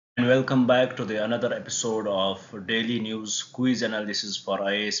Welcome back to the another episode of Daily News Quiz Analysis for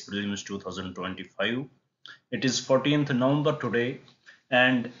IAS Prelims 2025. It is 14th November today,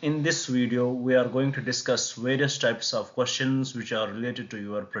 and in this video we are going to discuss various types of questions which are related to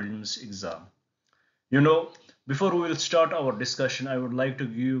your prelims exam. Before we will start our discussion, I would like to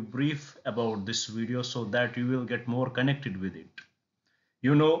give you a brief about this video so that you will get more connected with it.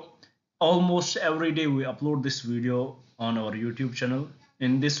 You know, almost every day we upload this video on our YouTube channel.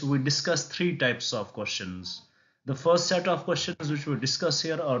 In this, we discuss three types of questions. The first set of questions which we discuss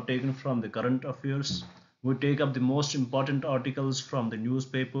here are taken from the current affairs. We take up the most important articles from the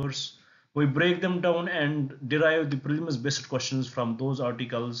newspapers. We break them down and derive the prelims based questions from those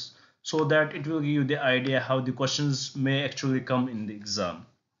articles so that it will give you the idea how the questions may actually come in the exam.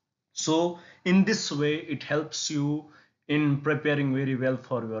 So in this way, it helps you in preparing very well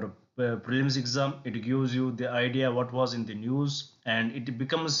for your prelims exam. It gives you the idea what was in the news, and it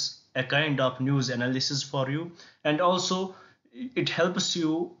becomes a kind of news analysis for you. And also it helps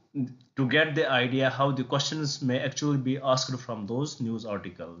you to get the idea how the questions may actually be asked from those news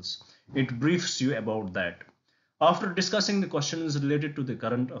articles. It briefs you about that. After discussing the questions related to the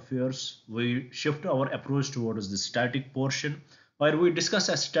current affairs, we shift our approach towards the static portion where we discuss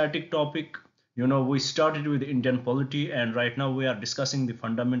a static topic. We started with Indian polity, and right now we are discussing the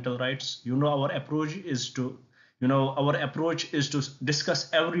fundamental rights. Our approach is to discuss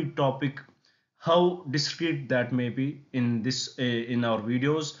every topic, how discrete that may be in this in our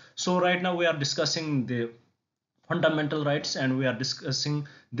videos. So right now we are discussing the fundamental rights, and we are discussing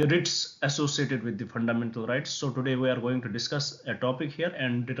the writs associated with the fundamental rights. So today we are going to discuss a topic here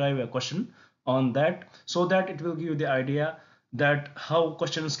and derive a question on that so that it will give you the idea that how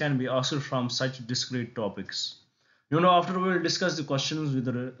questions can be asked from such discrete topics. After we will discuss the questions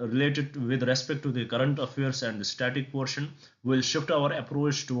related with respect to the current affairs and the static portion, we will shift our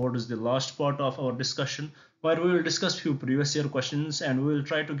approach towards the last part of our discussion where we will discuss few previous year questions, and we will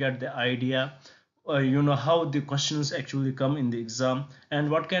try to get the idea how the questions actually come in the exam, and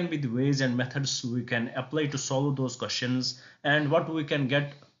what can be the ways and methods we can apply to solve those questions, and what we can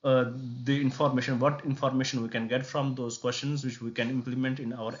get what information we can get from those questions which we can implement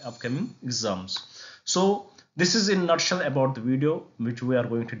in our upcoming exams. So this is in a nutshell about the video which we are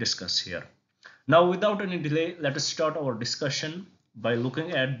going to discuss here. Now without any delay, let us start our discussion by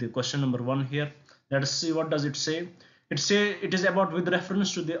looking at the question number 1 here. Let us see what does it say. It is about, with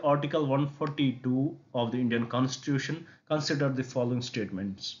reference to the Article 142 of the Indian Constitution, consider the following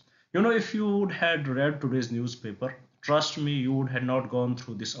statements. If you would had read today's newspaper, trust me, you would have not gone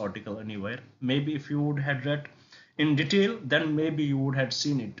through this article anywhere. Maybe if you would have read in detail, then maybe you would have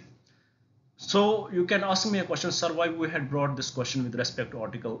seen it. So you can ask me a question, sir, why we had brought this question with respect to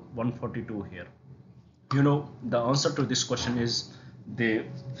Article 142 here. The answer to this question is the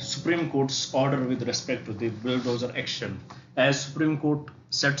Supreme Court's order with respect to the bulldozer action. As Supreme Court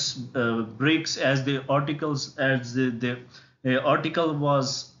sets breaks, as the articles, as the article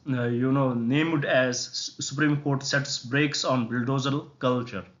was named as Supreme Court sets brakes on bulldozer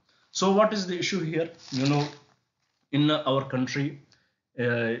culture. So what is the issue here? In our country,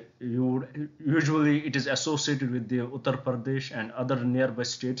 usually it is associated with the Uttar Pradesh and other nearby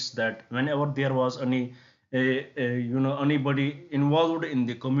states that whenever there was anybody involved in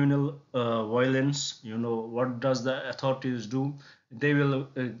the communal violence, what does the authorities do? They will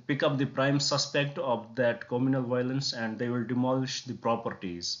pick up the prime suspect of that communal violence and they will demolish the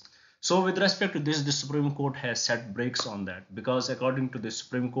properties. So with respect to this, the Supreme Court has set brakes on that, because according to the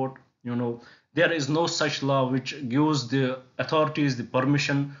Supreme Court, there is no such law which gives the authorities the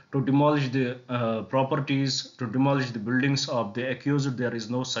permission to demolish the properties, to demolish the buildings of the accused. There is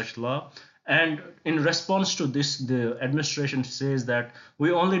no such law. And in response to this, the administration says that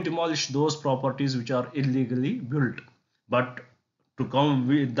we only demolish those properties which are illegally built. But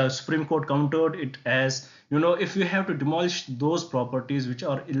the Supreme Court countered it as, if you have to demolish those properties which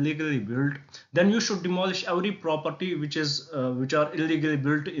are illegally built, then you should demolish every property which are illegally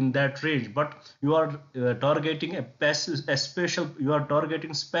built in that range. But you are targeting you are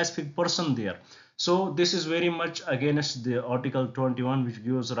targeting specific person there. So this is very much against the Article 21, which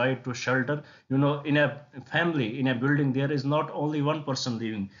gives right to shelter. In a family, in a building, there is not only one person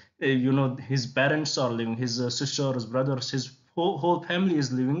living. His parents are living, his sisters, brothers, his whole family is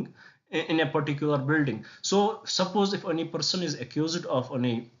living in a particular building. So suppose if any person is accused of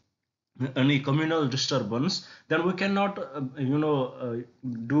any communal disturbance, then we cannot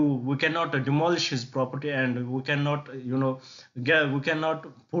we cannot demolish his property, and we cannot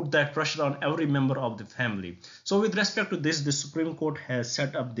put that pressure on every member of the family. So with respect to this, the Supreme Court has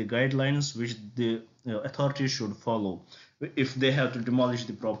set up the guidelines which the authorities should follow. if they have to demolish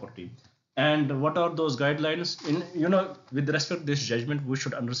the property. And what are those guidelines? In, with respect to this judgment, we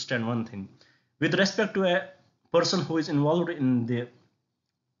should understand one thing. With respect to a person who is involved in the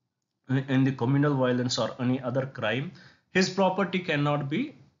communal violence or any other crime, his property cannot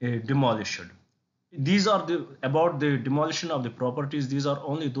be demolished. These are the about the demolition of the properties. These are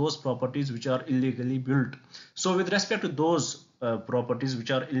only those properties which are illegally built. So with respect to those properties which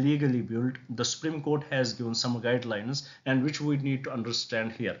are illegally built, the Supreme Court has given some guidelines, and which we need to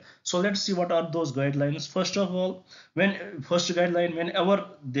understand here. So let's see what are those guidelines. First of all, first guideline, whenever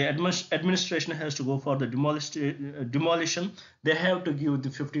the administration has to go for the demolition, they have to give the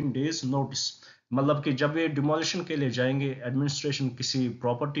 15 days notice. मतलब कि जब ये demolition के लिए जाएंगे, administration किसी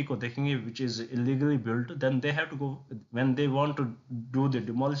property को देखेंगे which is illegally built, then they have to go, when they want to do the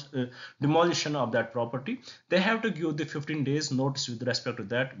demolition of that property, they have to give the 15 days notice with respect to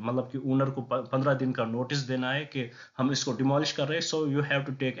that. मतलब कि owner को 15 दिन का notice देना है कि हम इसको डिमोलिश कर रहे हैं, so you have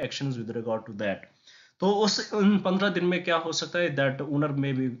to take actions with regard to that. तो उन 15 दिन में क्या हो सकता है, that owner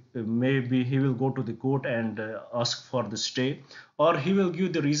may be he will go to the court and ask for the stay, or he will give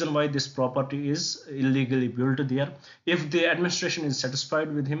the reason why this property is illegally built there. If the administration is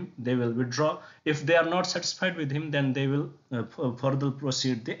satisfied with him, they will withdraw. If they are not satisfied with him, then they will further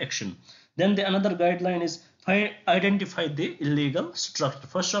proceed the action. Then the another guideline is identify the illegal structure.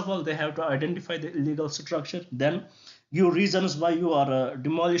 First of all, they have to identify the illegal structure, then give reasons why you are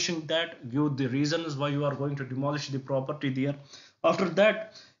demolishing that, give the reasons why you are going to demolish the property there. After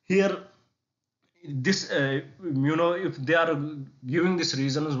that, here this if they are giving these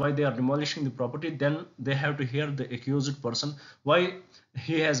reasons why they are demolishing the property, then they have to hear the accused person why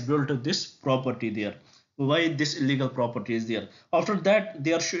he has built this property there, why this illegal property is there. After that,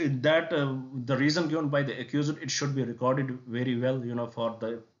 the reason given by the accused, it should be recorded very well, for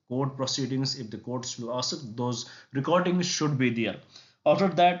the court proceedings. If the courts will ask, those recordings should be there. After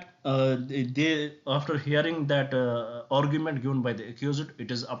that, after hearing that argument given by the accused, it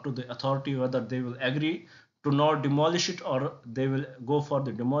is up to the authority whether they will agree to not demolish it or they will go for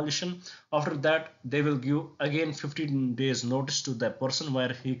the demolition. After that, they will give again 15 days notice to that person,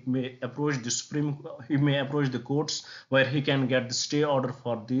 where he may approach the courts, where he can get the stay order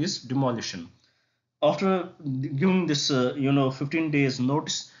for this demolition. After giving this 15 days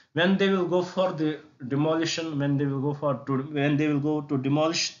notice, when they will go for the demolition, when they will go to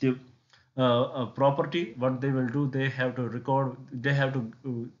demolish the property, what they will do, they have to record,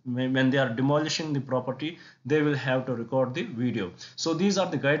 when they are demolishing the property, they will have to record the video. So these are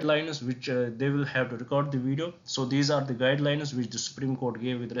the guidelines which they will have to record the video. So these are the guidelines which the Supreme Court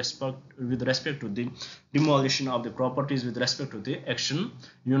gave with respect to the demolition of the properties, with respect to the action,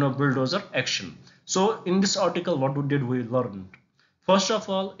 bulldozer action. So in this article, what did we learn? First of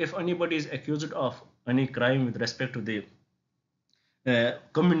all, if anybody is accused of any crime with respect to the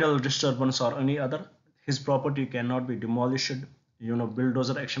communal disturbance or any other, his property cannot be demolished.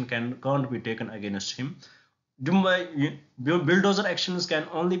 Bulldozer action can't be taken against him. Bulldozer actions can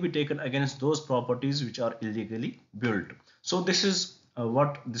only be taken against those properties which are illegally built. So this is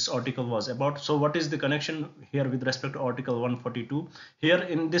what this article was about. So what is the connection here with respect to Article 142? Here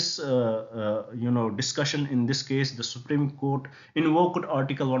in this discussion, in this case, the Supreme Court invoked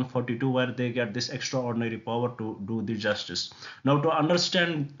Article 142, where they get this extraordinary power to do the justice. Now, to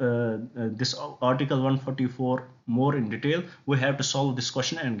understand this Article 144 more in detail, we have to solve this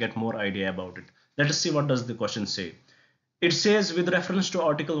question and get more idea about it. Let us see what does the question say. It says, with reference to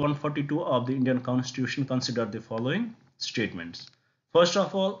Article 142 of the Indian Constitution, consider the following statements. First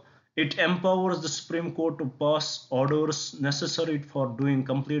of all, it empowers the Supreme Court to pass orders necessary for doing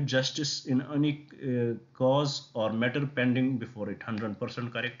complete justice in any cause or matter pending before it.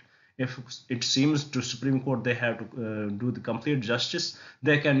 100% correct. If it seems to Supreme Court they have to do the complete justice,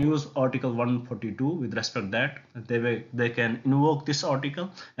 they can use Article 142 with respect that they can invoke this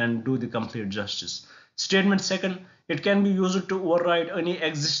article and do the complete justice. Statement second, it can be used to override any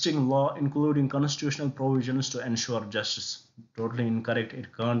existing law, including constitutional provisions, to ensure justice. Totally incorrect. It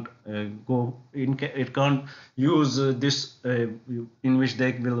can't it can't use this in which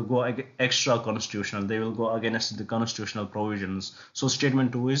they will go extra constitutional. They will go against the constitutional provisions. So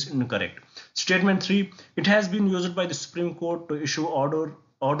statement 2 is incorrect. Statement 3, it has been used by the Supreme Court to issue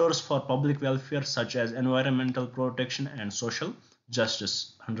orders for public welfare, such as environmental protection and social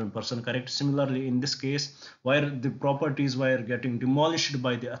justice. 100% correct. Similarly, in this case, where the properties were getting demolished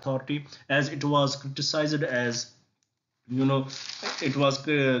by the authority, as it was criticized as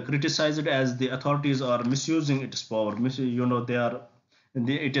criticized as the authorities are misusing its power. They are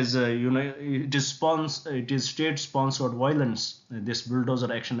it is it is state sponsored violence. This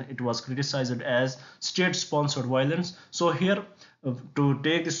bulldozer action, it was criticized as state sponsored violence. So here, to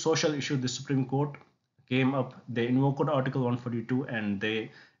take this social issue, the Supreme Court came up, they invoked Article 142, and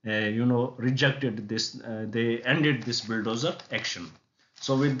they rejected this, they ended this bulldozer action.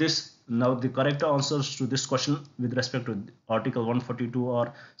 So with this, now the correct answers to this question with respect to Article 142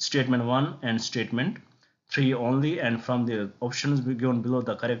 are statement 1 and statement 3 only, and from the options given below,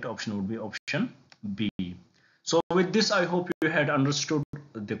 the correct option would be option B. So with this, I hope you had understood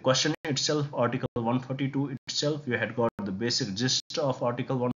the question itself, Article 142 itself. You had got the basic gist of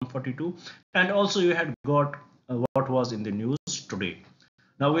Article 142, and also you had got what was in the news today.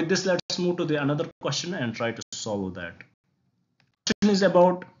 Now with this, let's move to the another question and try to solve that. Question is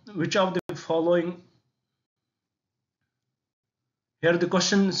about which of the following. Here the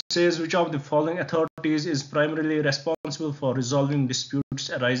question says, which of the following authorities is primarily responsible for resolving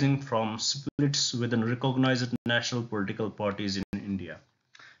disputes arising from splits within recognized national political parties in India?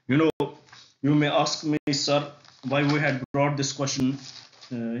 You may ask me, sir, why we had brought this question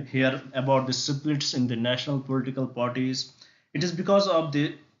here about the splits in the national political parties. It is because of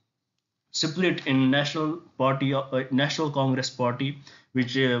the split in National Congress Party,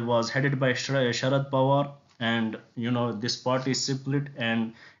 which was headed by Sharad Pawar, and this party split,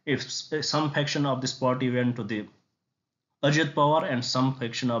 and if some faction of this party went to the Ajit Pawar and some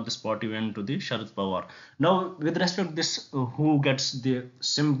faction of this party went to the Sharad Pawar. Now, with respect to this, who gets the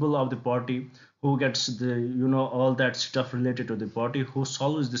symbol of the party, who gets the all that stuff related to the party, who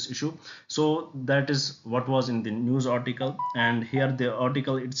solves this issue? So that is what was in the news article, and here the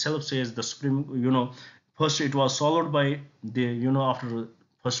article itself says the Supreme, first it was solved by the after.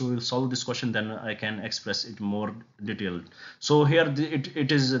 First we will solve this question, then I can express it more detailed. So here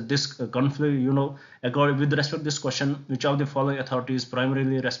it is this conflict, according with respect to this question, which of the following authority is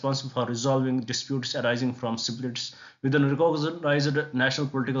primarily responsible for resolving disputes arising from splits within recognized national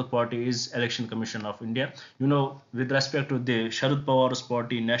political party is Election Commission of India. With respect to the Sharad Pawar's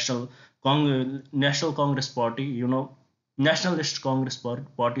party, National Congress Party, Nationalist Congress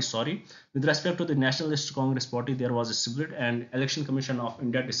Party, sorry. With respect to the Nationalist Congress Party, there was a split, and Election Commission of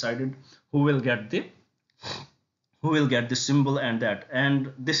India decided who will get the symbol and that.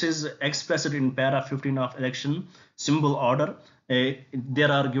 And this is expressed in para 15 of election symbol order.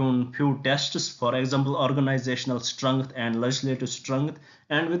 There are given few tests, for example, organizational strength and legislative strength.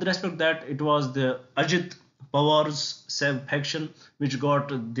 And with respect to that, it was the Ajit Pawar's faction which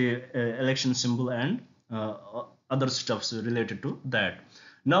got the election symbol and other stuffs related to that.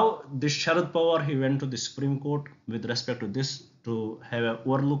 Now this Sharad Pawar, he went to the Supreme Court with respect to this to have an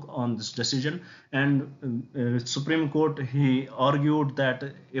overlook on this decision, and Supreme Court, he argued that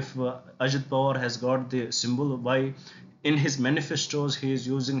if Ajit Pawar has got the symbol, why in his manifestos he is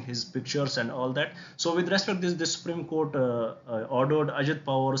using his pictures and all that. So with respect to this, the Supreme Court ordered Ajit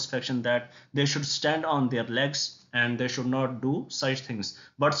Pawar's faction that they should stand on their legs and they should not do such things.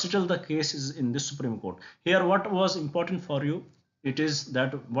 But still the case is in the Supreme Court. Here what was important for you, it is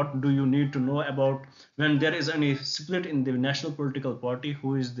that what do you need to know about when there is any split in the national political party,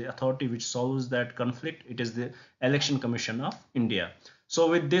 who is the authority which solves that conflict? It is the Election Commission of India. So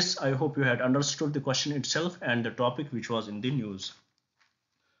with this, I hope you had understood the question itself and the topic which was in the news.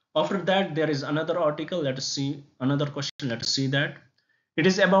 After that, there is another article. Let us see another question. Let us see that. It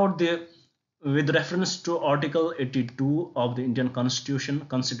is about the, with reference to Article 82 of the Indian Constitution,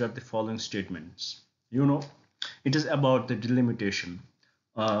 consider the following statements. It is about the delimitation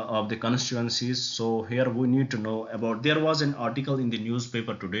of the constituencies. So here we need to know about, there was an article in the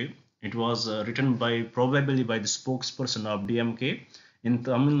newspaper today. It was written probably by the spokesperson of DMK in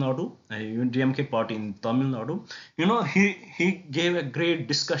Tamil Nadu, DMK party in Tamil Nadu. He gave a great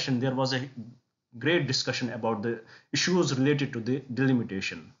discussion. There was a great discussion about the issues related to the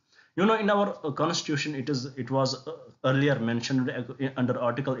delimitation. In our constitution, it was earlier mentioned under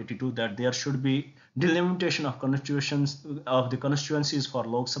Article 82 that there should be delimitation of constitutions of the constituencies for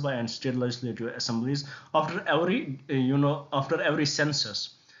Lok Sabha and state legislative assemblies after every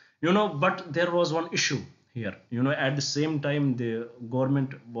census. But there was one issue here. At the same time, the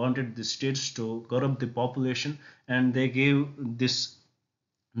government wanted the states to curb the population, and they gave this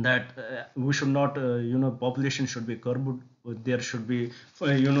that we should not population should be curbed. There should be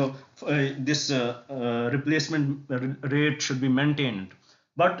this replacement rate should be maintained.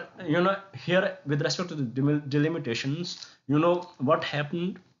 But here with respect to the delimitations, what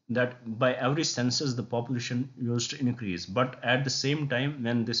happened, that by every census the population used to increase, but at the same time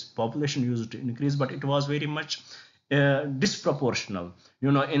when this population used to increase, but it was very much disproportional.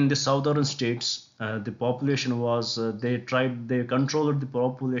 In the southern states, the population was they controlled the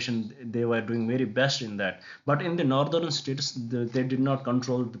population. They were doing very best in that. But in the northern states, they did not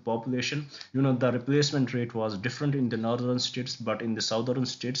control the population. The replacement rate was different in the northern states, but in the southern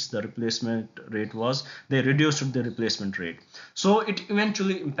states, the replacement rate was, they reduced the replacement rate. So it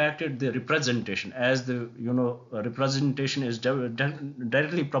eventually impacted the representation, as the representation is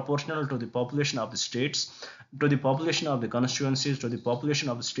directly proportional to the population of the states, to the population of the constituencies, to the population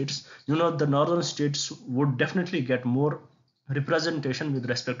of the states. The northern states would definitely get more representation with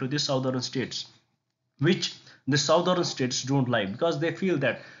respect to the southern states, which the southern states don't like, because they feel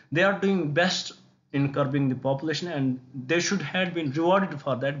that they are doing best in curbing the population and they should have been rewarded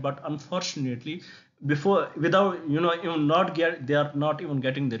for that. But unfortunately, before without even not get, they are not even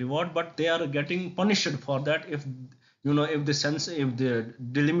getting the reward, but they are getting punished for that. If the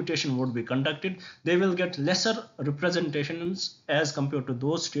delimitation would be conducted, they will get lesser representations as compared to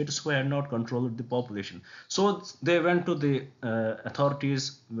those states who had not controlled the population. So they went to the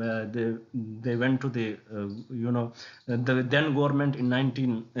authorities, they went to the the then government in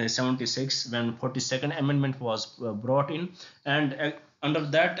 1976, when 42nd amendment was brought in. And under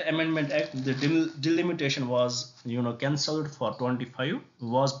that amendment act, the delimitation was cancelled for 25,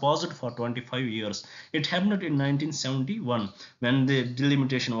 was paused for 25 years. It happened in 1971, when the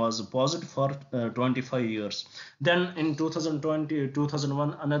delimitation was paused for 25 years. Then in 2020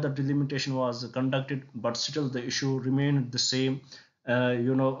 2001, another delimitation was conducted, but still the issue remained the same. In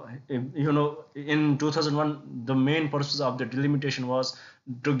 2001, the main purpose of the delimitation was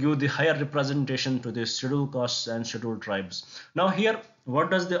to give the higher representation to the scheduled castes and scheduled tribes. Now here,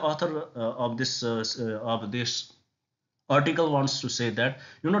 what does the author of this article wants to say? That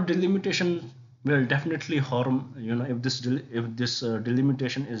delimitation will definitely harm, if this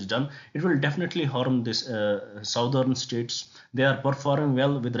delimitation is done, it will definitely harm this southern states. They are performing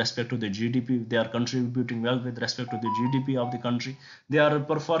well with respect to the GDP, they are contributing well with respect to the GDP of the country, they are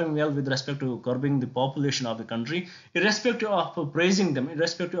performing well with respect to curbing the population of the country. Irrespective of praising them,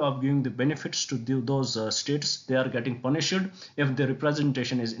 irrespective of giving the benefits to those states, they are getting punished if the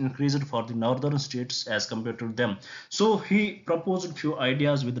representation is increased for the northern states as compared to them. So he proposed few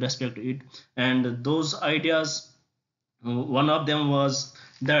ideas with respect to it, and those ideas, one of them was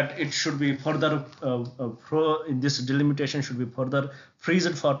that it should be further this delimitation should be further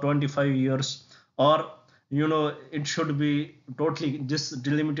freezed for 25 years, or it should be totally, this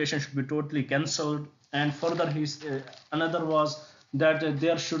delimitation should be totally cancelled. And further, his another was that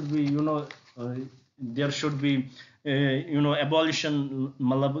there should be abolition,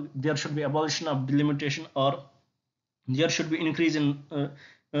 there should be abolition of delimitation, or there should be increase in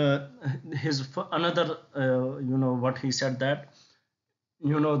his another what he said, that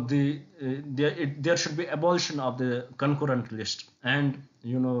there should be abolition of the concurrent list, and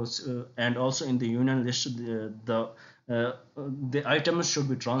and also in the union list, the items should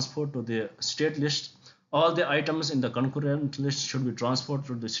be transferred to the state list. All the items in the concurrent list should be transferred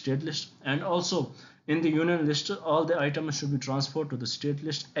to the state list, and also in the union list, all the items should be transferred to the state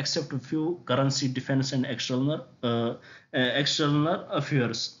list except a few: currency, defense, and external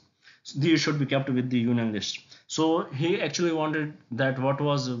affairs. These should be kept with the union list. So he actually wanted that what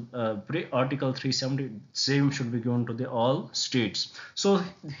was pre-article 370, same should be given to the all states. So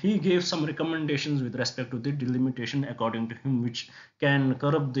he gave some recommendations with respect to the delimitation, according to him, which can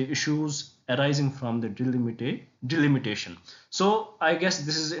curb the issues arising from the delimitation. So I guess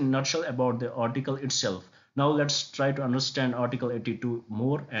this is in a nutshell about the article itself. Now let's try to understand article 82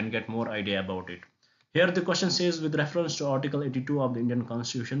 more and get more idea about it. Here the question says, with reference to Article 82 of the Indian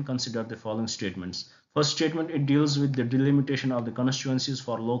Constitution, consider the following statements. First statement, it deals with the delimitation of the constituencies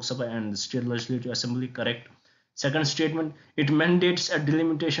for Lok Sabha and the State Legislative Assembly. Correct. Second statement, it mandates a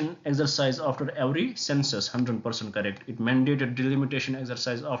delimitation exercise after every census. 100% correct. It mandated delimitation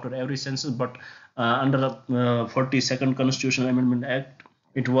exercise after every census, but under the 42nd Constitutional Amendment Act,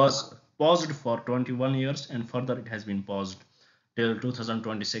 it was paused for 21 years, and further it has been paused till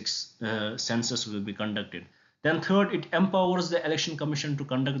 2026 census will be conducted. Then third, it empowers the election commission to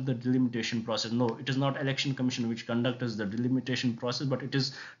conduct the delimitation process. No, it is not election commission which conducts the delimitation process, but it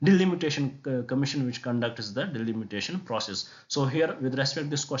is delimitation commission which conducts the delimitation process. So here, with respect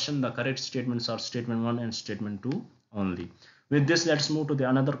to this question, the correct statements are statement 1 and statement 2 only. With this, let's move to the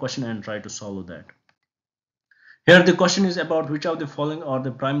another question and try to solve that. Here the question is about which of the following are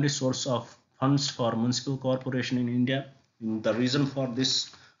the primary source of funds for municipal corporation in India. The reason for this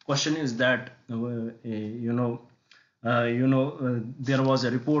question is that there was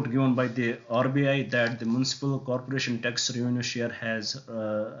a report given by the RBI that the municipal corporation tax revenue share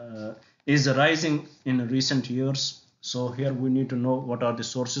is rising in recent years, So here we need to know what are the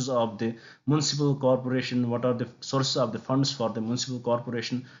sources of the municipal corporation, what are the sources of the funds for the municipal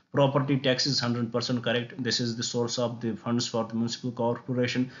corporation. Property tax is 100% correct. This is the source of the funds for the municipal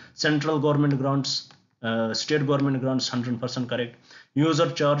corporation. Central government grants, state government grants, 100% correct.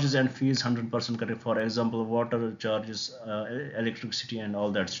 User charges and fees, 100% correct. For example, water charges, electricity and all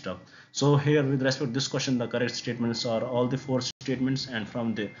that stuff. So here with respect to this question, the correct statements are all the four statements, and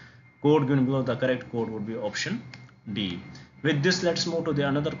from the code given below, the correct code would be option D. With this, let's move to the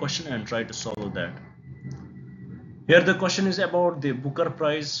another question and try to solve that. Here the question is about the Booker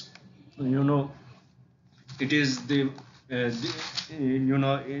Prize. You know, it is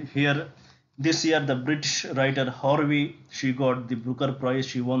here this year the British writer Harvey, she got the Booker Prize.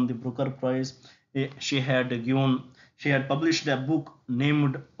 She won the Booker Prize. She had published a book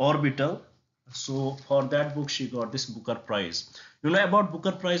named Orbital. So for that book she got this Booker Prize. About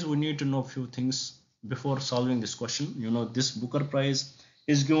Booker Prize, we need to know a few things before solving this question. This Booker Prize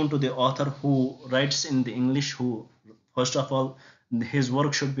is given to the author who writes in the English, who first of all his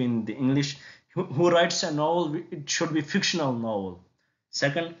work should be in the English, who writes a novel, it should be fictional novel.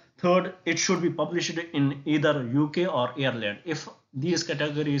 Third, it should be published in either UK or Ireland. If these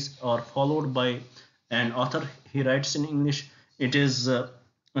categories are followed by an author, he writes in English, it is a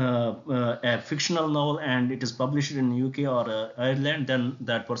fictional novel and it is published in UK or Ireland, then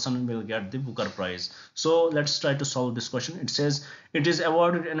that person will get the Booker Prize. So let's try to solve this question. It says it is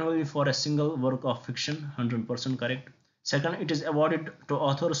awarded annually for a single work of fiction, 100% correct. Second, it is awarded to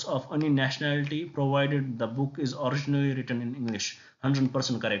authors of any nationality provided the book is originally written in English,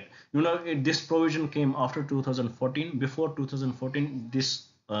 100% correct. This provision came after 2014. Before 2014, this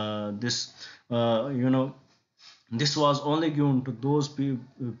was only given to those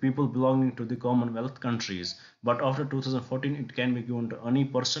people belonging to the Commonwealth countries, but after 2014 it can be given to any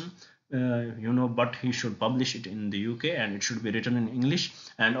person, but he should publish it in the UK and it should be written in English,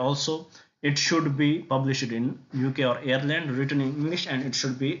 and also it should be published in UK or Ireland, written in English, and it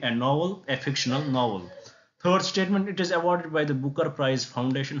should be a novel, a fictional novel. Third statement, it is awarded by the Booker Prize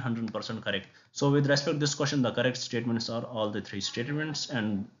Foundation, 100% correct. So with respect to this question, the correct statements are all the three statements,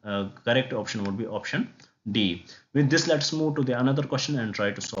 and correct option would be option D. With this, let's move to the another question and try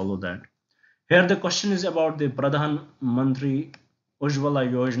to solve that. Here the question is about the Pradhan Mantri Ujjwala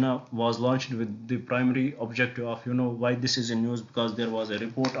Yojana was launched with the primary objective of, why this is in news, because there was a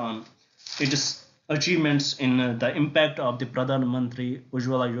report on its achievements in the impact of the Pradhan Mantri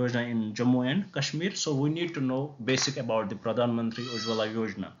Ujjwala Yojana in Jammu and Kashmir. So we need to know basic about the Pradhan Mantri Ujjwala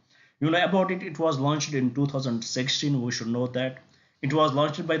Yojana. About it, it was launched in 2016. We should know that. It was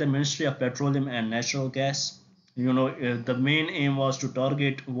launched by the Ministry of Petroleum and Natural Gas. The main aim was to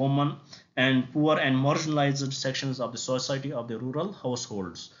target women and poor and marginalized sections of the society of the rural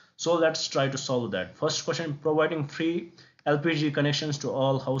households. So let's try to solve that. First question, providing free LPG connections to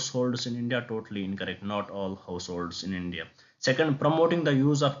all households in India, totally incorrect, not all households in India. Second, promoting the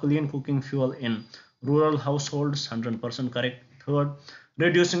use of clean cooking fuel in rural households, 100% correct. Third,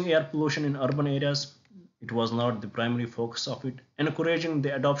 reducing air pollution in urban areas, it was not the primary focus of it. Encouraging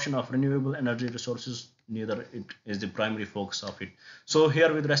the adoption of renewable energy resources, neither it is the primary focus of it. So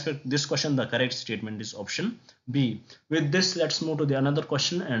here with respect to this question, the correct statement is option B. With this, let's move to the another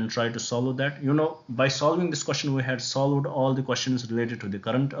question and try to solve that. By solving this question, we had solved all the questions related to the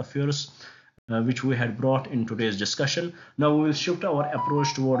current affairs which we had brought in today's discussion. Now we will shift our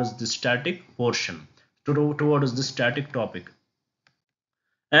approach towards the static portion, towards the static topic.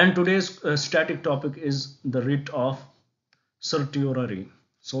 And today's static topic is the writ of certiorari.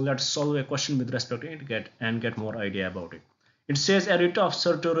 So let's solve a question with respect to it get more idea about it. It says a writ of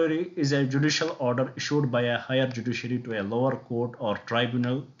certiorari is a judicial order issued by a higher judiciary to a lower court or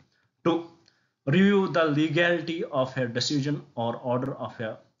tribunal to review the legality of a decision or order of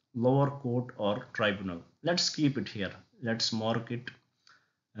a lower court or tribunal. Let's keep it here. Let's mark it.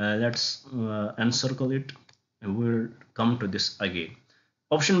 Let's encircle it. And we'll come to this again.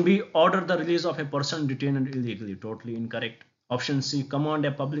 Option B, order the release of a person detained illegally, totally incorrect. Option C, command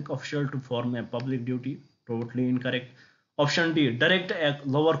a public official to perform a public duty, totally incorrect. Option D, direct a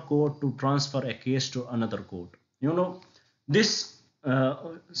lower court to transfer a case to another court. This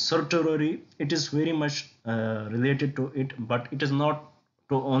certiorari, it is very much related to it, but it is not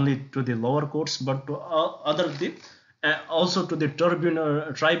only to the lower courts, but to also to the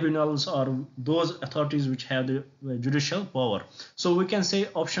tribunals or those authorities which have the judicial power. So we can say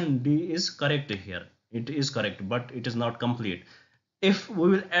option D is correct here. It is correct, but it is not complete. If we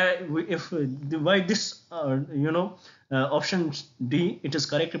will divide this option D, it is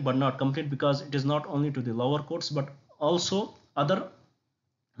correct but not complete, because it is not only to the lower courts but also other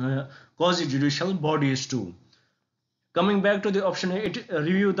quasi judicial bodies too. Coming back to the option A, it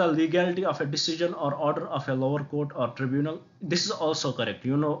review the legality of a decision or order of a lower court or tribunal. This is also correct.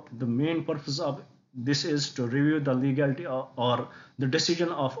 You know, the main purpose of this is to review the legality or the decision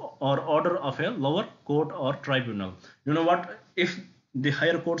of or order of a lower court or tribunal. You know what? If the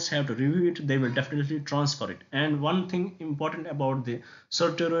higher courts have to review it, they will definitely transfer it. And one thing important about the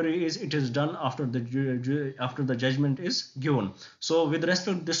certiorari is it is done after the judgment is given. So with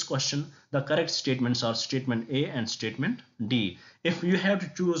respect to this question, the correct statements are statement A and statement D. If you have to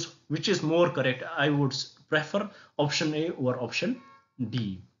choose which is more correct, I would prefer option A over option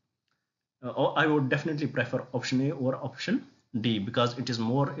D. I would definitely prefer option A over option D because it is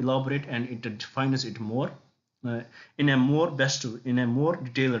more elaborate and it defines it more uh, in a more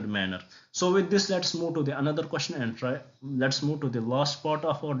detailed manner. So with this, let's move to the another question and let's move to the last part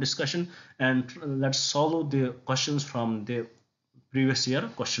of our discussion, and let's solve the questions from the previous year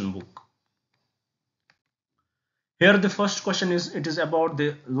question book. Here the first question is, it is about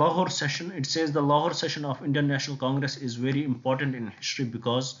the Lahore session. It says the Lahore session of Indian National Congress is very important in history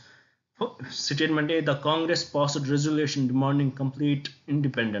because statement A, the Congress passed resolution demanding complete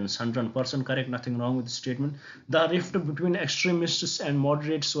independence. 100% correct, nothing wrong with the statement. The rift between extremists and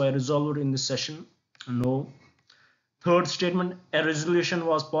moderates were resolved in this session. No. Third statement, a resolution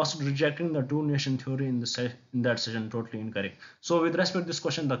was passed rejecting the two-nation theory in that session. Totally incorrect. So with respect to this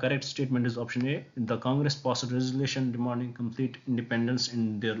question, the correct statement is option A. The Congress passed a resolution demanding complete independence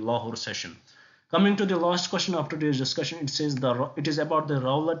in their Lahore session. Coming to the last question of today's discussion, it says it is about the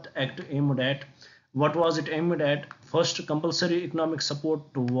Rowlatt Act aimed at. What was it aimed at? First, compulsory economic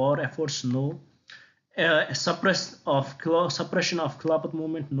support to war efforts. No. Suppression of Khilafat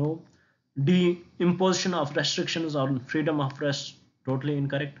movement. No. D. Imposition of restrictions on freedom of press. Totally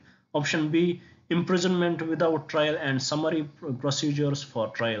incorrect. Option B. Imprisonment without trial and summary procedures for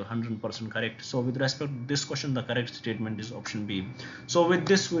trial. 100% correct. So with respect to this question, the correct statement is option B. So with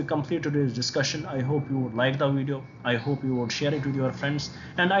this, we complete today's discussion. I hope you would like the video. I hope you would share it with your friends,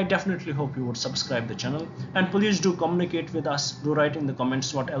 and I definitely hope you would subscribe the channel. And please do communicate with us. Do write in the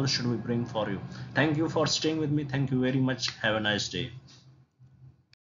comments what else should we bring for you. Thank you for staying with me. Thank you very much. Have a nice day.